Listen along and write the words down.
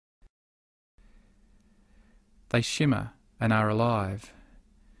They shimmer and are alive.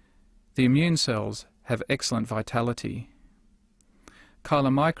 The immune cells have excellent vitality.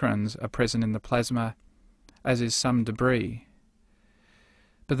 Chylomicrons are present in the plasma, as is some debris.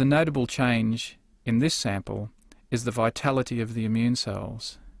 But the notable change in this sample is the vitality of the immune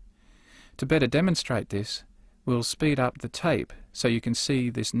cells. To better demonstrate this, we'll speed up the tape so you can see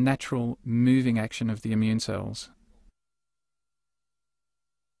this natural moving action of the immune cells.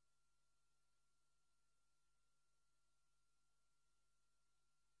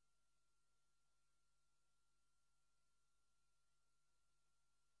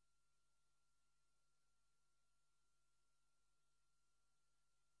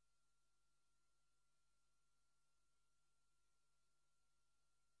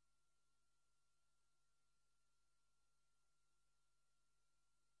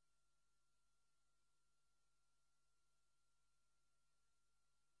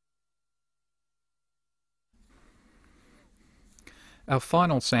 Our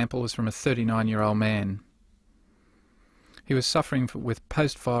final sample is from a 39-year-old man. He was suffering with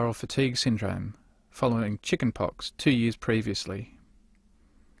post-viral fatigue syndrome following chickenpox 2 years previously.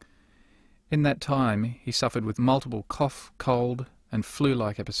 In that time, he suffered with multiple cough, cold and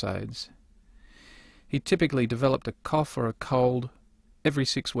flu-like episodes. He typically developed a cough or a cold every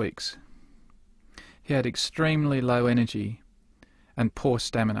 6 weeks. He had extremely low energy and poor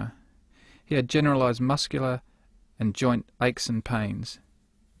stamina. He had generalized muscular and joint aches and pains.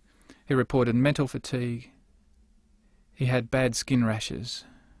 He reported mental fatigue. He had bad skin rashes.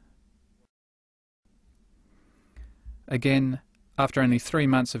 Again, after only 3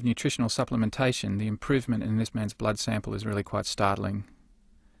 months of nutritional supplementation, the improvement in this man's blood sample is really quite startling.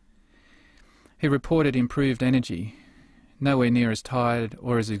 He reported improved energy, nowhere near as tired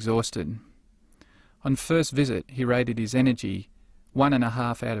or as exhausted. On first visit, he rated his energy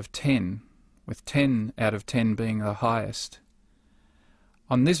 1.5 out of 10, with 10 out of 10 being the highest.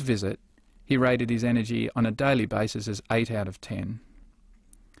 On this visit, he rated his energy on a daily basis as 8 out of 10.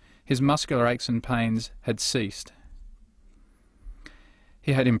 His muscular aches and pains had ceased.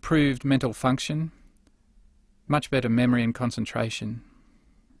 He had improved mental function, much better memory and concentration.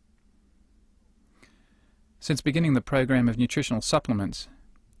 Since beginning the program of nutritional supplements,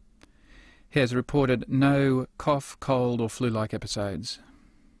 he has reported no cough, cold or flu-like episodes.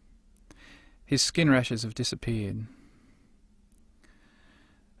 His skin rashes have disappeared.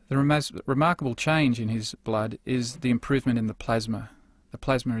 The most remarkable change in his blood is the improvement in the plasma. The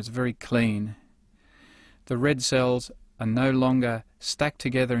plasma is very clean. The red cells are no longer stacked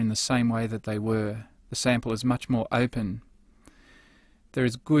together in the same way that they were. The sample is much more open. There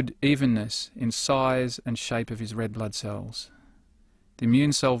is good evenness in size and shape of his red blood cells. The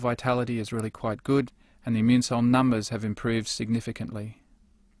immune cell vitality is really quite good, and the immune cell numbers have improved significantly.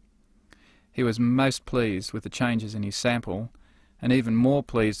 He was most pleased with the changes in his sample, and even more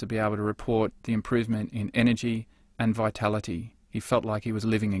pleased to be able to report the improvement in energy and vitality. He felt like he was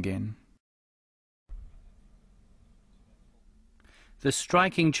living again. The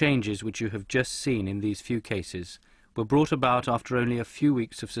striking changes which you have just seen in these few cases were brought about after only a few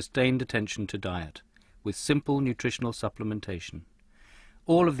weeks of sustained attention to diet, with simple nutritional supplementation.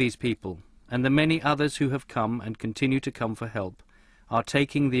 All of these people, and the many others who have come and continue to come for help, are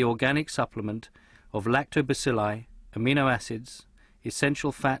taking the organic supplement of lactobacilli, amino acids,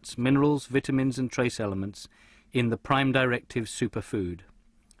 essential fats, minerals, vitamins and trace elements in the Prime Directive superfood.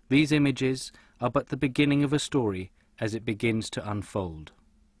 These images are but the beginning of a story as it begins to unfold.